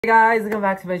Hey guys, welcome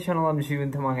back to my channel. I'm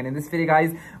Jeevan, and in this video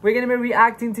guys, we're going to be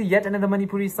reacting to yet another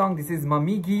Manipuri song. This is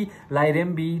Mamigi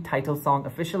Lairembi title song,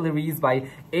 official release by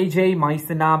AJ,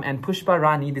 Maisnam and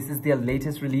Pushparani. This is their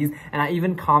latest release, and I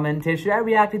even commented, should I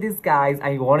react to this guys?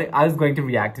 I was going to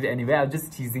react to it anyway. I was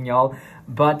just teasing y'all,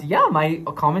 but yeah, my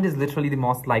comment is literally the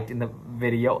most liked in the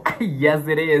video. Yes,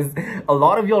 it is. A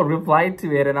lot of y'all replied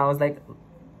to it, and I was like,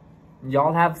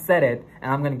 y'all have said it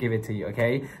and I'm gonna give it to you.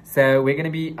 Okay, so we're gonna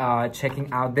be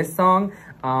checking out this song,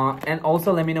 and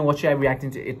also let me know what should I reacting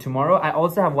to it tomorrow. I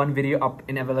also have one video up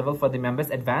and available for the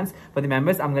members, advance for the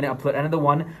members. I'm gonna upload another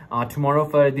one tomorrow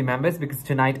for the members because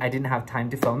tonight I didn't have time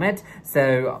to film it.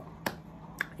 So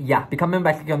yeah, become a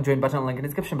member by clicking on join button, link in the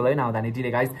description below. Now then,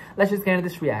 idea guys, let's just get into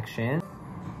this reaction.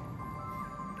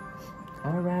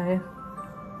 All right.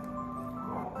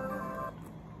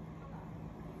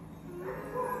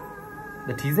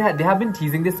 The teaser, they have been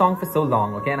teasing this song for so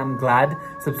long, okay, and I'm glad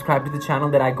subscribed to the channel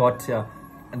that I got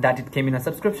that it came in a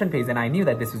subscription page, and I knew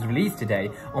that this was released today.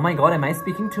 Oh my god, am I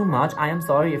speaking too much? I am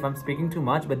sorry if I'm speaking too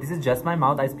much, but this is just my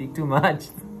mouth. I speak too much.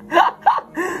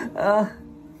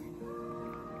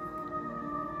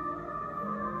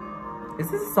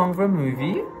 Is this a song for a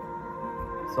movie?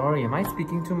 Sorry, am I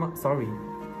speaking too much? Sorry.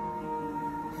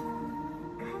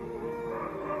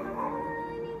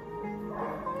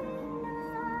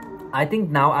 I think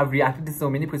now I've reacted to so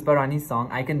many Pushparani's song,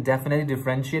 I can definitely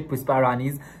differentiate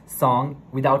Pushparani's song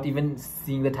without even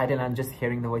seeing the title and just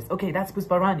hearing the voice. Okay, that's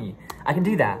Pushparani. I can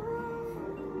do that.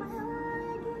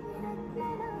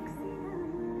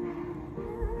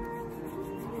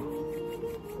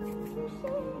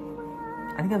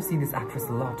 I think I've seen this actress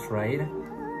a lot, right?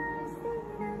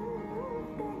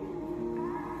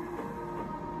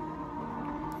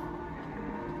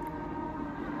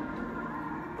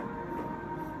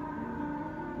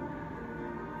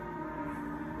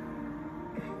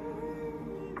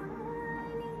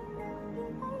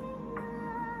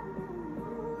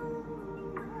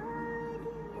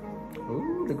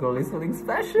 Ooh, the girl is feeling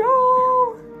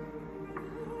special.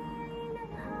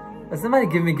 Does somebody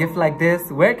give me a gift like this?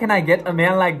 Where can I get a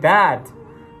man like that?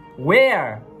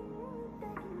 Where?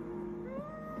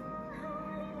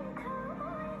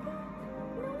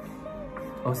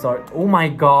 Oh, sorry. Oh my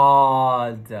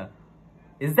god.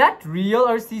 Is that real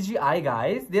or CGI,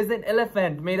 guys? There's an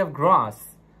elephant made of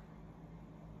grass.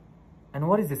 And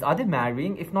what is this? Are they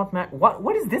marrying? If not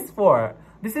what is this for?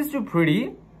 This is too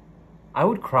pretty. I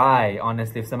would cry,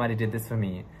 honestly, if somebody did this for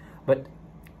me. But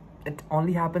it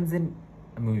only happens in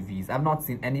movies. I've not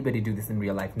seen anybody do this in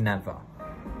real life. Never.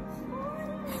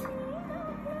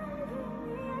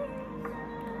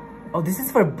 Oh, this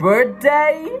is for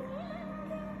birthday?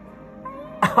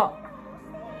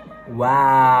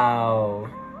 Wow.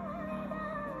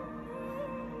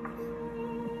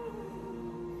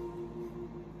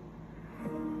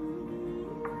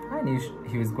 I knew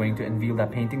he was going to unveil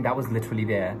that painting. That was literally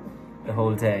there the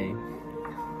whole day.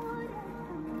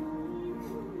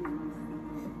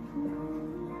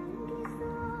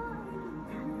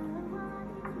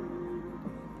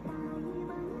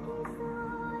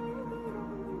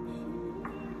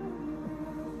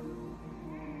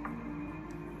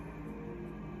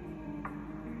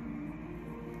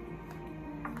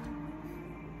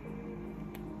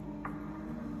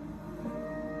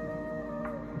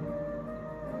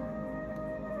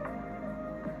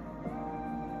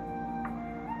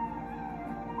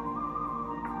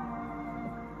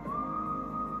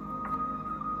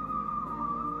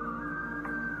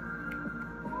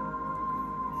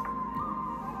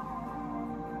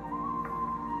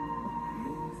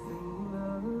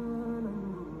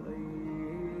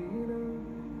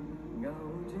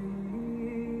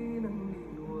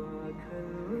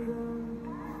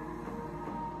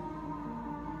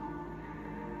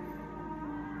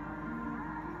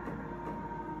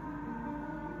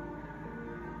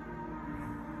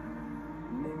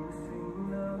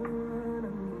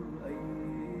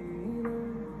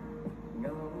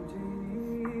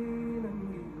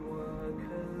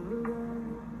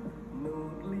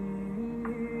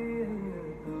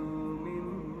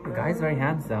 The guy's very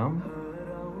handsome.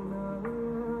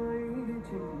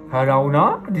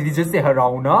 Harauna? Did he just say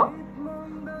Harauna?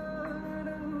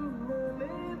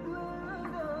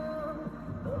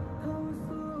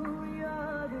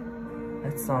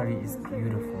 That sari is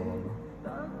beautiful.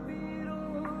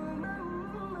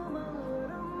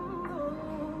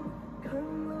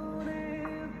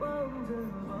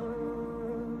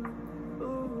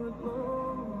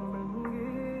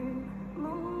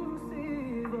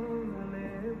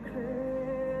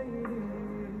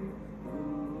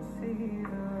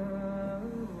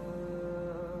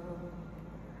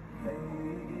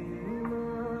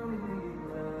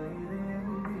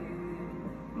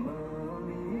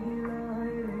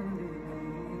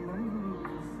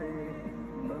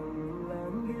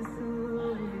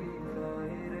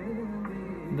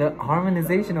 The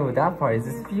harmonization over that part is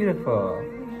just beautiful.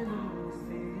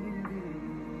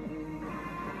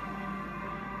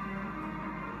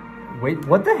 Wait,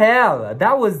 what the hell?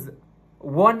 That was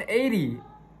 180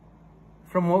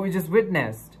 from what we just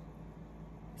witnessed.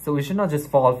 So we should not just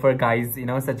fall for guys, you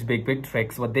know, such big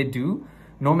tricks. What they do,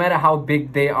 no matter how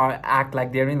big they are, act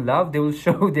like they're in love, they will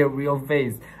show their real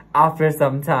face after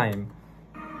some time.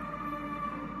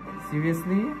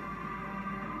 Seriously?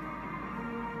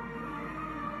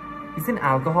 Is he an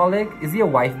alcoholic? Is he a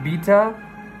wife beater?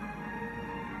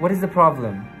 What is the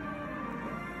problem?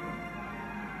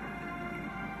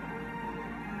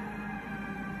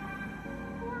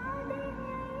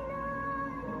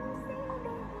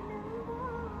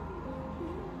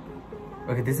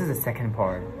 Okay, this is the second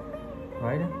part,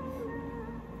 right?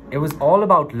 It was all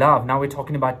about love. Now we're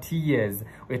talking about tears.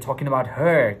 We're talking about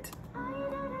hurt.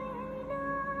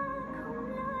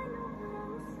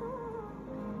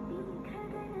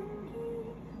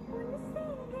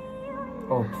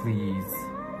 Oh, please.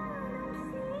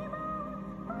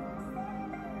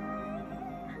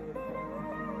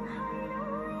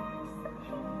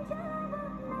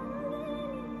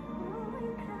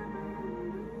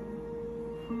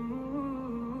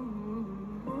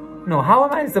 No, how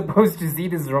am I supposed to see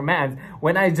this romance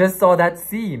when I just saw that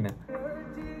scene?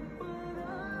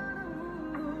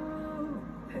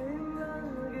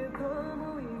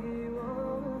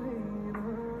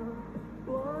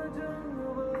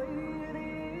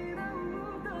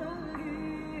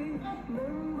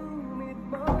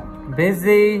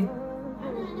 Busy.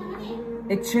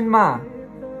 𝐃𝐚𝐧𝐮𝐞.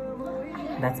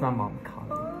 That's my mom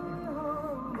calling.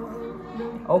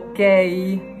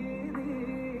 Okay.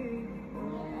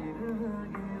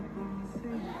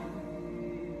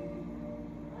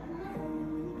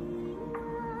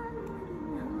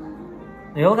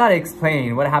 You all gotta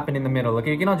explain what happened in the middle,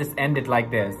 okay? You cannot just end it like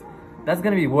this. That's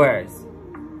gonna be worse.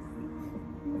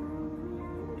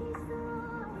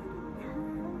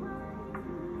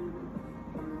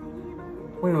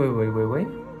 Wait.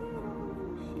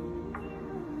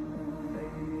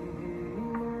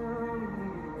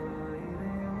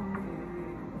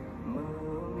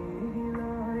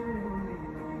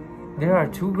 There are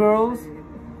two girls?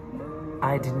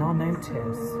 I did not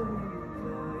notice.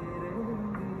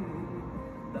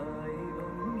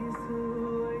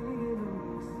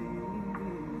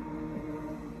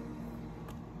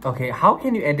 Okay, how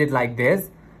can you end it like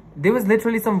this? There was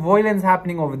literally some violence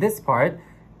happening over this part,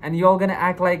 and you all gonna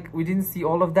act like we didn't see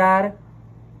all of that?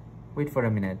 Wait for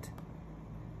a minute.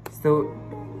 So,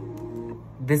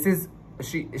 this is...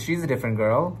 She's a different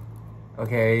girl.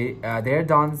 Okay, they're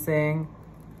dancing.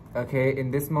 Okay,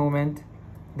 in this moment.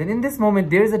 Then in this moment,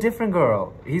 there's a different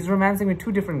girl. He's romancing with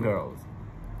two different girls.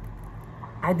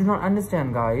 I do not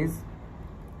understand, guys.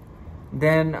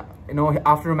 Then, you know,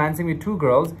 after romancing with two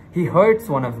girls, he hurts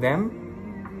one of them.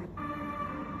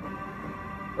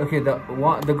 Okay,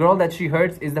 the girl that she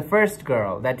hurts is the first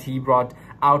girl that he brought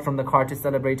out from the car to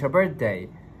celebrate her birthday.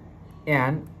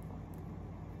 And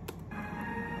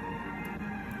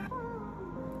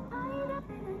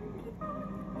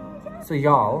so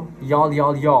y'all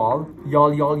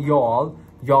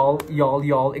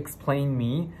explain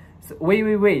me. So,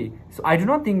 wait. So I do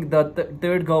not think that the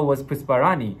third girl was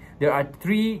Pushparani. There are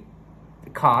three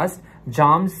casts: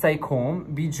 Jam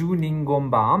Saikom, Biju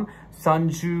Ningombam,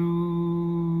 Sanjuna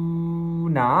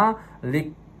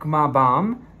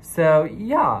Likmabam. So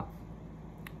yeah,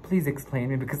 please explain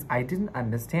me, because I didn't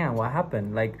understand what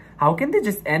happened. Like, how can they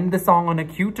just end the song on a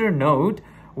cuter note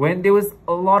when there was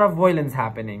a lot of violence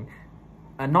happening?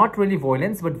 Not really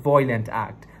violence, but violent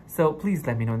act. So please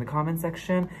let me know in the comment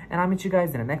section, and I'll meet you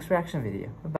guys in the next reaction video. Bye-bye.